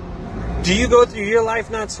 Do you go through your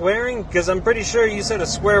life not swearing? Because I'm pretty sure you said a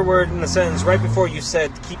swear word in the sentence right before you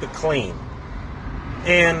said keep it clean.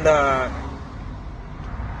 And I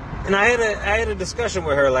had a discussion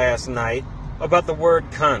with her last night about the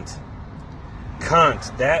word cunt.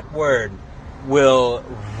 Cunt, that word will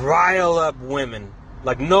rile up women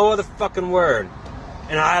like no other fucking word.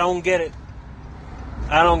 And I don't get it.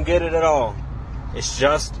 I don't get it at all. It's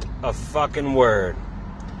just a fucking word.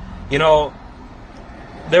 You know,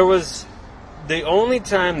 there was the only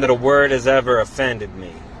time that a word has ever offended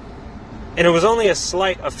me, and it was only a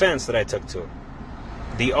slight offense that I took to it.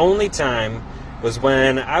 The only time was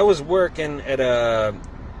when I was working at a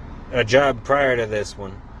job prior to this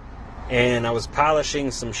one, and I was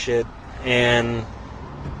polishing some shit, and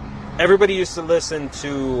everybody used to listen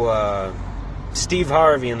to Steve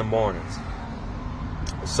Harvey in the mornings.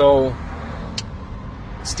 So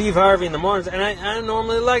Steve Harvey in the mornings, and I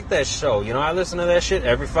normally like that show. You know, I listen to that shit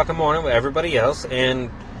every fucking morning with everybody else,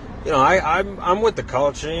 and you know, I'm with the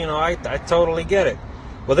culture. You know, I totally get it.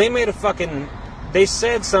 Well, they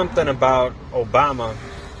said something about Obama.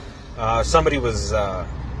 Somebody was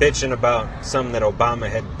bitching about something that Obama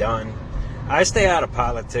had done. I stay out of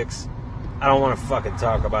politics. I don't want to fucking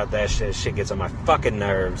talk about that shit. Shit gets on my fucking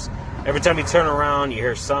nerves. Every time you turn around, you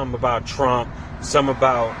hear something about Trump, something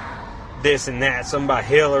about this and that, something about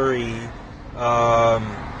Hillary, and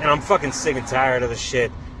I'm fucking sick and tired of the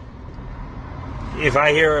shit. If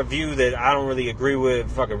I hear a view that I don't really agree with,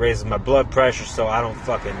 it fucking raises my blood pressure, so I don't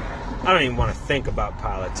even want to think about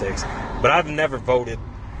politics. But I've never voted.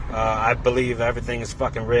 I believe everything is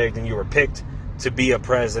fucking rigged, and you were picked to be a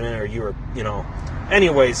president, or you were, you know.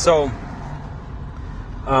 Anyway, so,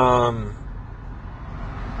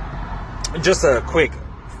 just a quick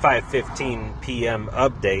 5:15 p.m.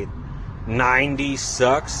 update. 90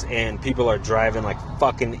 sucks, and people are driving like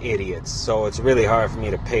fucking idiots, so it's really hard for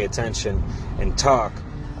me to pay attention and talk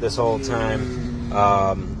this whole time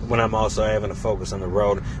when I'm also having to focus on the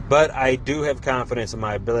road. But I do have confidence in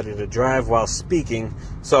my ability to drive while speaking,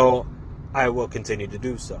 so I will continue to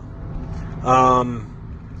do so.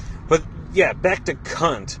 But yeah, back to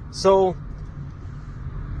cunt. So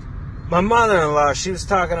my mother-in-law, she was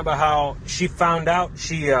talking about how she found out,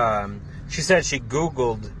 she said she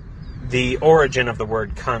Googled the origin of the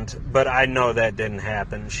word cunt, but I know that didn't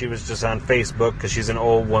happen. She was just on Facebook because she's an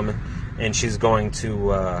old woman, and she's going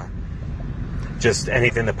to just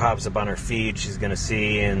anything that pops up on her feed she's going to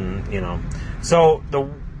see, and you know. So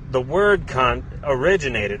the word cunt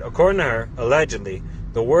originated, according to her, allegedly,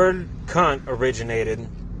 the word cunt originated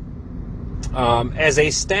as a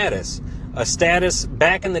status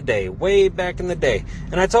back in the day, way back in the day.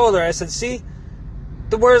 And I told her, I said, see,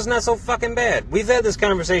 the word's not so fucking bad. We've had this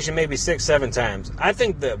conversation maybe 6, 7 times. I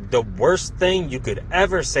think the worst thing you could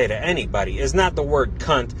ever say to anybody is not the word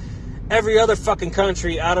cunt. Every other fucking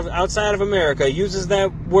country outside of America uses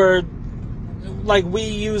that word like we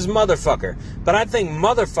use motherfucker. But I think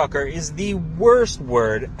motherfucker is the worst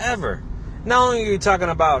word ever. Not only are you talking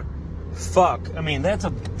about fuck, I mean that's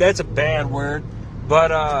a bad word,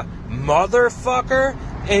 but motherfucker,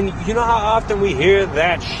 and you know how often we hear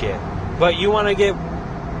that shit. But you want to get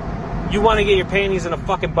your panties in a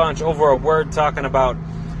fucking bunch over a word talking about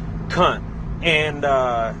cunt. And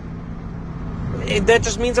that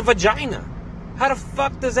just means a vagina. How the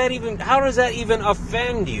fuck does that even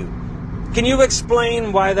offend you? Can you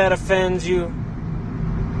explain why that offends you?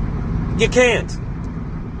 You can't.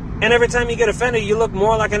 And every time you get offended, you look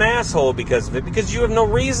more like an asshole because of it, because you have no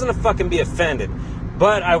reason to fucking be offended.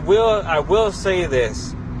 But I will say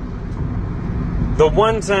this. The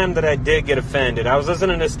one time that I did get offended, I was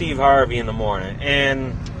listening to Steve Harvey in the morning,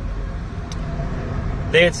 and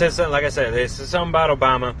they had said something, like I said, they said something about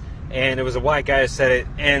Obama, and it was a white guy who said it,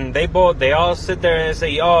 and they all sit there and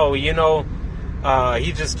say, oh, you know,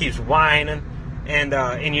 he just keeps whining,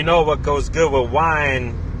 and you know what goes good with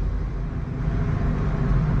wine,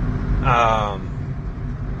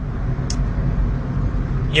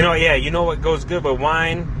 you know what goes good with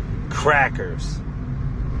wine? Crackers.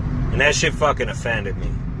 And that shit fucking offended me.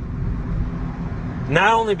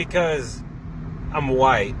 Not only because I'm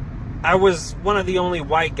white, I was one of the only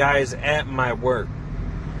white guys at my work.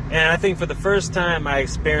 And I think for the first time I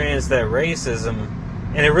experienced that racism,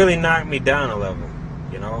 and it really knocked me down a level,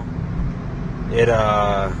 you know? It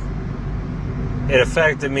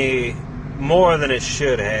affected me more than it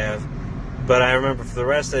should have, but I remember for the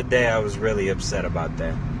rest of the day I was really upset about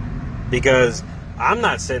that. Because I'm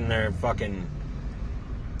not sitting there fucking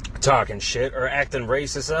talking shit or acting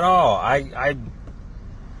racist at all.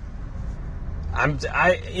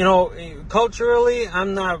 Culturally,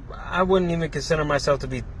 I wouldn't even consider myself to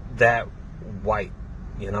be that white,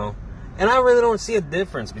 you know? And I really don't see a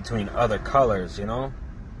difference between other colors, you know?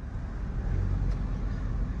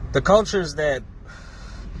 The cultures that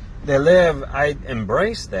live, I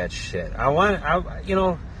embrace that shit.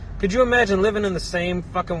 Could you imagine living in the same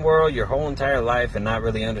fucking world your whole entire life and not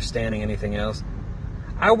really understanding anything else?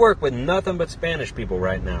 I work with nothing but Spanish people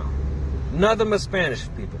right now. Nothing but Spanish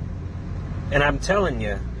people. And I'm telling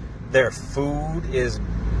you, their food is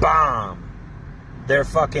bomb. Their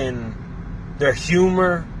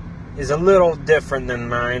humor is a little different than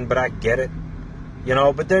mine, but I get it. You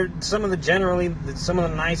know, but they're some of the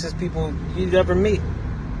nicest people you'd ever meet.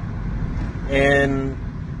 And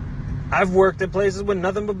I've worked at places with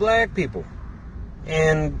nothing but black people.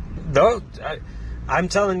 And I'm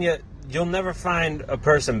telling you, you'll never find a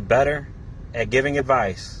person better at giving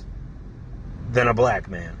advice than a black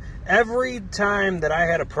man. Every time that I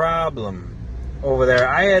had a problem over there,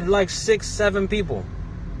 I had like 6, 7 people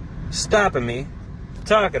stopping me,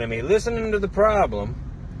 talking to me, listening to the problem,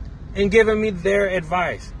 and giving me their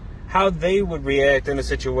advice, how they would react in a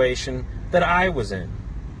situation that I was in.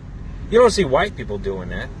 You don't see white people doing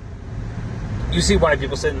that. You see white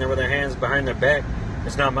people sitting there with their hands behind their back.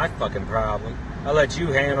 It's not my fucking problem. I'll let you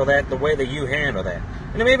handle that the way that you handle that.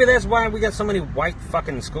 And maybe that's why we got so many white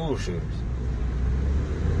fucking school shooters.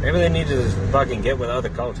 Maybe they need to just fucking get with other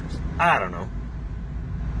cultures. I don't know.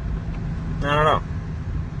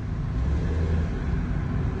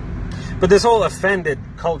 But this whole offended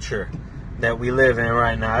culture that we live in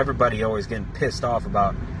right now, everybody always getting pissed off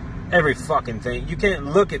about every fucking thing. You can't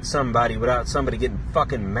look at somebody without somebody getting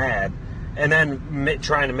fucking mad and then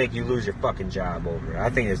trying to make you lose your fucking job over it. I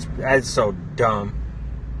think it's so dumb.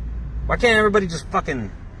 Why can't everybody just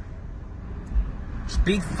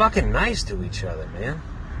be fucking nice to each other, man?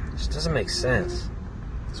 It just doesn't make sense.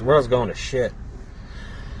 This world's going to shit.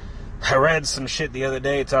 I read some shit the other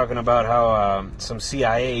day talking about how some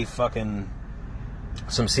CIA guy,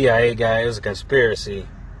 it was a conspiracy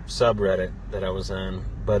subreddit that I was on,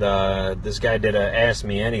 but this guy did a Ask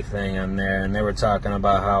Me Anything on there, and they were talking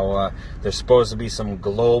about how there's supposed to be some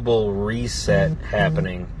global reset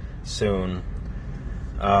happening soon,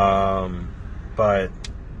 but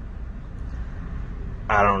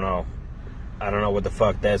I don't know what the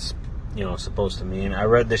fuck that's supposed to mean. I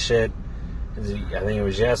read this shit, I think it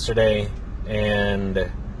was yesterday,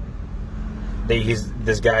 and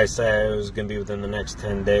this guy said it was going to be within the next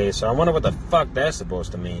 10 days. So I wonder what the fuck that's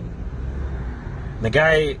supposed to mean. The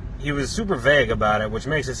guy, he was super vague about it, which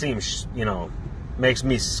makes it seem, makes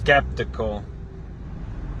me skeptical.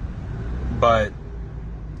 But,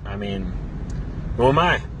 I mean, who am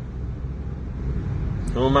I?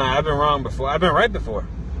 I've been wrong before. I've been right before.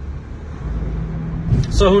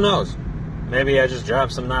 So who knows? Maybe I just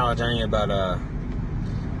dropped some knowledge on you about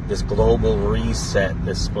this global reset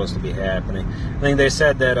that's supposed to be happening. I think they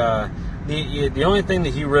said that the only thing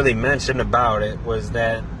that he really mentioned about it was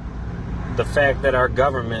that the fact that our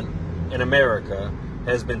government in America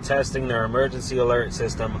has been testing their emergency alert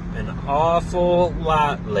system an awful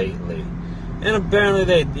lot lately. And apparently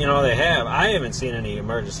they have. I haven't seen any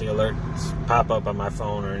emergency alerts pop up on my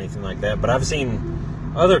phone or anything like that, but I've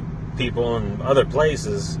seen other people in other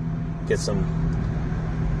places get some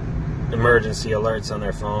emergency alerts on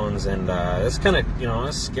their phones, and it's kind of,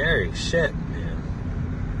 it's scary shit,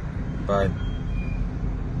 man. But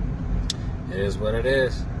it is what it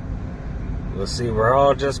is. We'll see. We're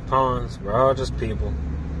all just pawns. We're all just people.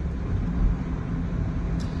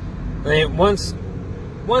 I mean, once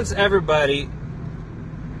everybody,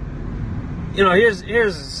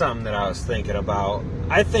 here's something that I was thinking about.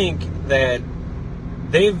 I think that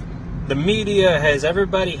the media has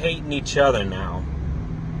everybody hating each other now,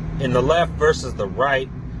 in the left versus the right,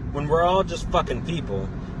 when we're all just fucking people.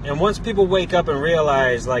 And once people wake up and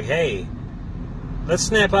realize, like, hey, let's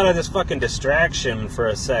snap out of this fucking distraction for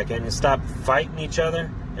a second and stop fighting each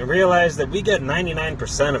other and realize that we got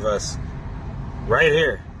 99% of us right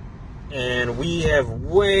here. And we have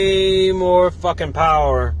way more fucking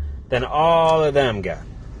power than all of them got.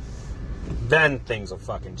 Then things will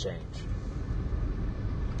fucking change.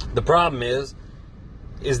 The problem is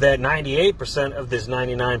that 98% of this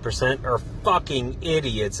 99% are fucking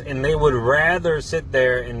idiots, and they would rather sit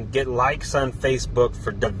there and get likes on Facebook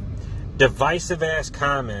for divisive ass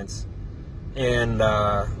comments and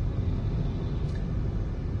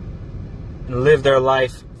live their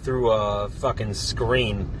life through a fucking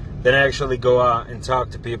screen than actually go out and talk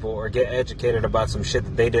to people or get educated about some shit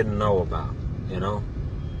that they didn't know about,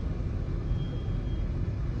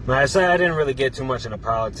 Now, I said I didn't really get too much into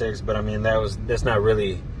politics, but I mean that's not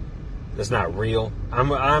real.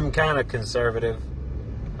 I'm kind of conservative.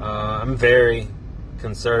 I'm very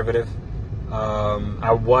conservative. I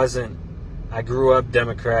grew up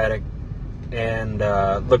Democratic and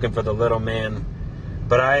looking for the little man,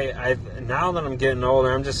 but I now that I'm getting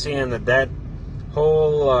older, I'm just seeing that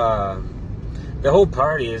whole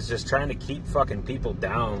party is just trying to keep fucking people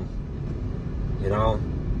down.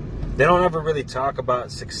 They don't ever really talk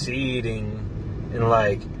about succeeding and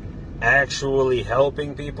like actually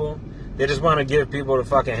helping people. They just want to give people the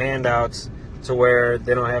fucking handouts to where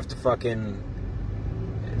they don't have to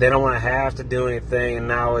they don't want to have to do anything. And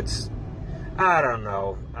now I don't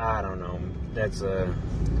know. That's a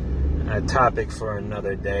topic for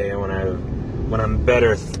another day when I'm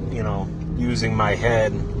better, using my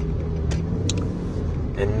head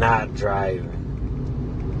and not driving.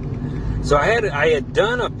 So I had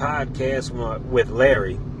done a podcast with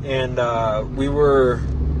Larry, and we were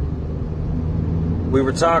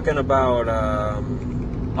talking about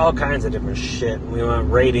all kinds of different shit. We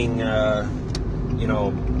went rating,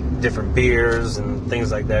 different beers and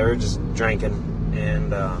things like that. We were just drinking,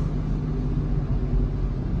 and I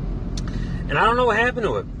don't know what happened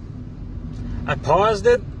to it. I paused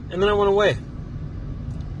it, and then I went away.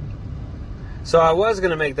 So I was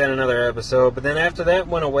going to make that another episode, but then after that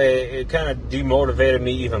went away, it kind of demotivated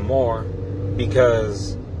me even more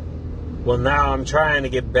because, well, now I'm trying to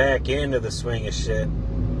get back into the swing of shit,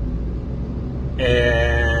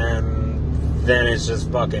 and then it's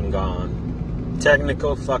just fucking gone.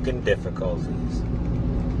 Technical fucking difficulties.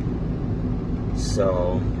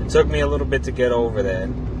 So it took me a little bit to get over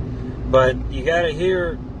that, but you gotta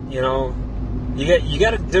hear, you gotta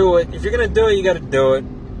do it. If you're gonna do it, you gotta do it.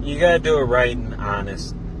 You gotta do it right and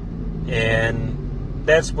honest. And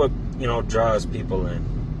that's what, draws people in.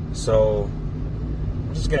 So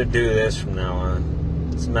I'm just gonna do this from now on.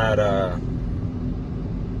 It's not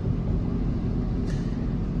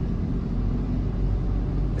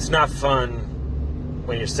it's not fun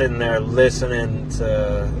when you're sitting there listening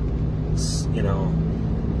to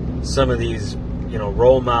some of these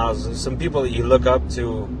role models, some people that you look up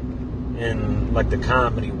to in like the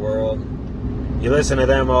comedy world. You listen to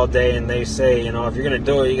them all day, and they say, if you're going to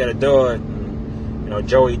do it, you got to do it. And,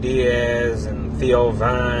 Joey Diaz and Theo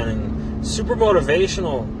Von and super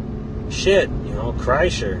motivational shit,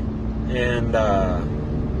 Kreischer. And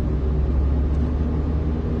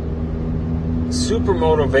super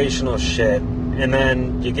motivational shit. And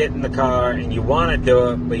then you get in the car and you want to do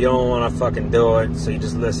it, but you don't want to fucking do it. So you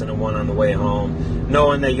just listen to one on the way home,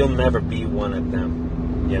 knowing that you'll never be one of them,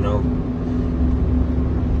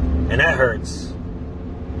 And that hurts.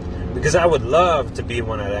 Because I would love to be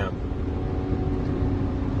one of them.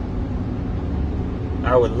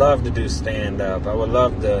 I would love to do stand-up. I would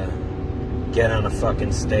love to get on a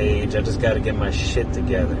fucking stage. I just got to get my shit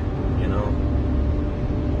together, you know?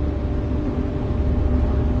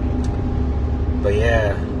 But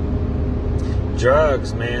yeah,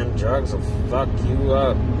 drugs, man. Drugs will fuck you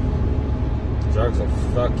up. Drugs will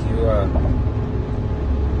fuck you up.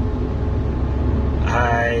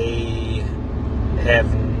 I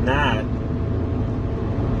have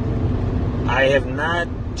not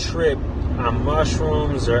tripped on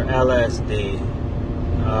mushrooms or LSD.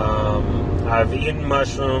 I've eaten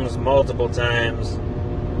mushrooms multiple times,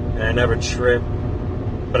 and I never tripped,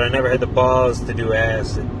 but I never had the balls to do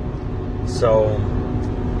acid. So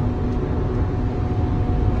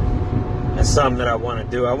that's something that I want to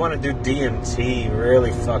do. I want to do DMT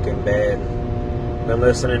really fucking bad. Been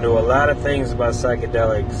listening to a lot of things about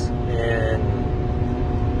psychedelics, and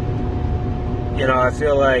you know, I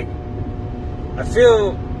feel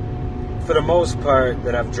for the most part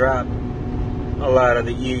that I've dropped a lot of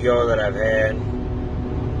the ego that I've had.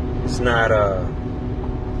 It's not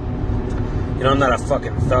I'm not a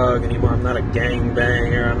fucking thug anymore. I'm not a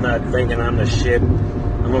gangbanger. I'm not thinking I'm the shit.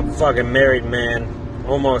 I'm a fucking married man,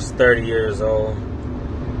 almost 30 years old.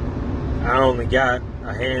 I only got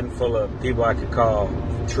a handful of people I could call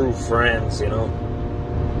true friends, you know,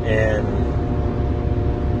 and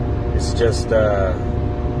it's just, I'm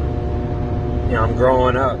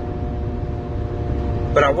growing up,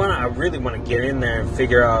 but I really want to get in there and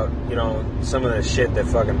figure out, you know, some of the shit that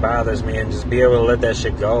fucking bothers me and just be able to let that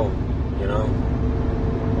shit go, you know,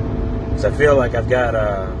 because I feel like I've got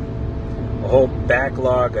a whole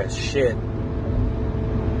backlog of shit.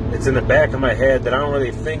 It's in the back of my head that I don't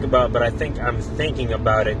really think about, but I think I'm thinking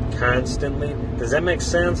about it constantly. Does that make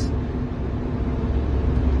sense?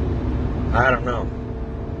 I don't know.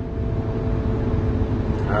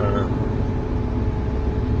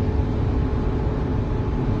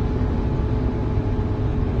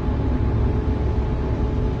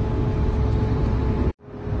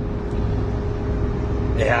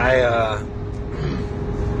 Yeah,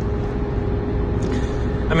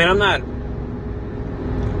 I mean, I'm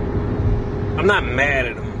not mad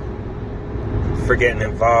at him for getting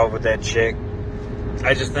involved with that chick.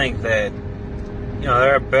 I just think that, you know,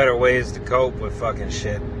 there are better ways to cope with fucking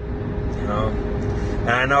shit, you know? And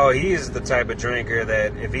I know he's the type of drinker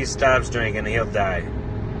that if he stops drinking, he'll die.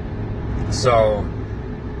 So,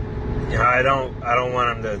 you know, I don't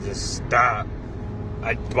want him to just stop.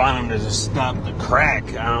 I want him to just stop the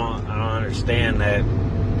crack. I don't understand that.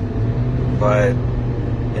 But,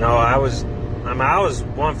 you know, I was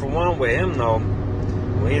 1 for 1 with him though.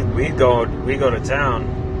 We go to town.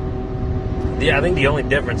 Yeah, I think the only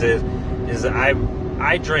difference is I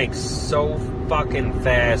drink so fucking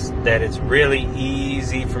fast that it's really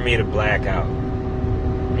easy for me to black out.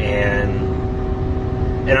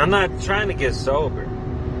 And I'm not trying to get sober.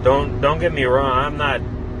 Don't get me wrong.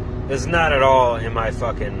 It's not at all in my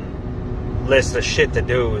fucking list of shit to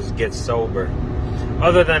do is get sober.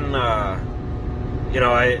 Other than you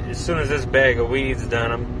know, as soon as this bag of weed's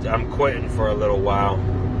done, I'm quitting for a little while.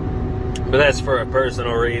 But that's for a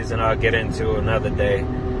personal reason I'll get into another day.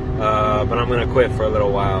 But I'm going to quit for a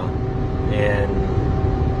little while. And,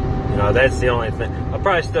 you know, that's the only thing. I'll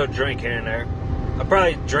probably still drink here and there. I'll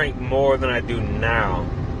probably drink more than I do now.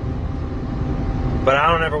 But I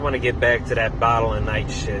don't ever want to get back to that bottle a night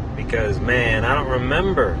shit. Because, man, I don't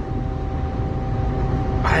remember.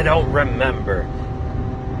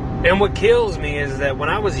 And what kills me is that when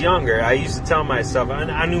I was younger, I used to tell myself,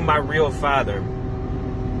 I knew my real father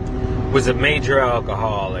was a major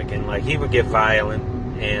alcoholic, and like he would get violent,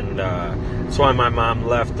 and that's why my mom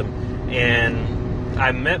left him. And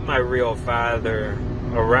I met my real father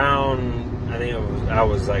around, I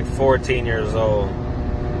was like 14 years old,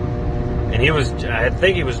 and I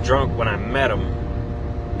think he was drunk when I met him.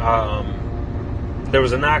 There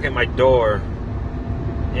was a knock at my door.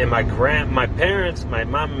 And my parents, my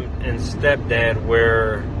mom and stepdad,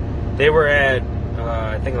 they were at,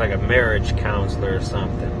 I think like a marriage counselor or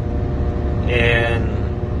something. And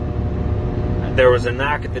there was a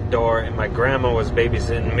knock at the door, and my grandma was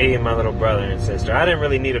babysitting me and my little brother and sister. I didn't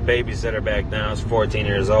really need a babysitter back then. I was 14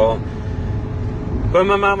 years old. But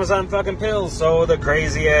my mom was on fucking pills, so the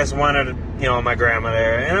crazy ass wanted, you know, my grandma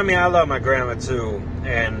there. And I mean, I love my grandma too.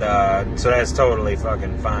 And so that's totally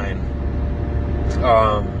fucking fine.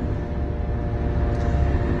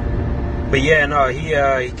 But yeah, no, he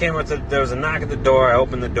came up there was a knock at the door. I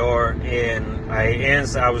opened the door, and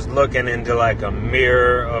I was looking into like a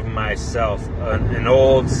mirror of myself, an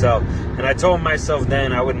old self. And I told myself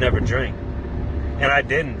then I would never drink. And I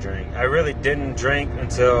didn't drink. I really didn't drink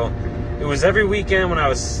until, it was every weekend when I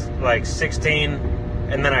was like 16,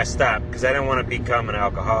 and then I stopped because I didn't want to become an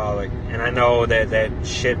alcoholic, and I know that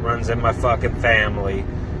shit runs in my fucking family,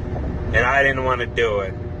 and I didn't want to do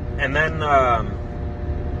it. And then,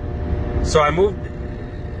 so I moved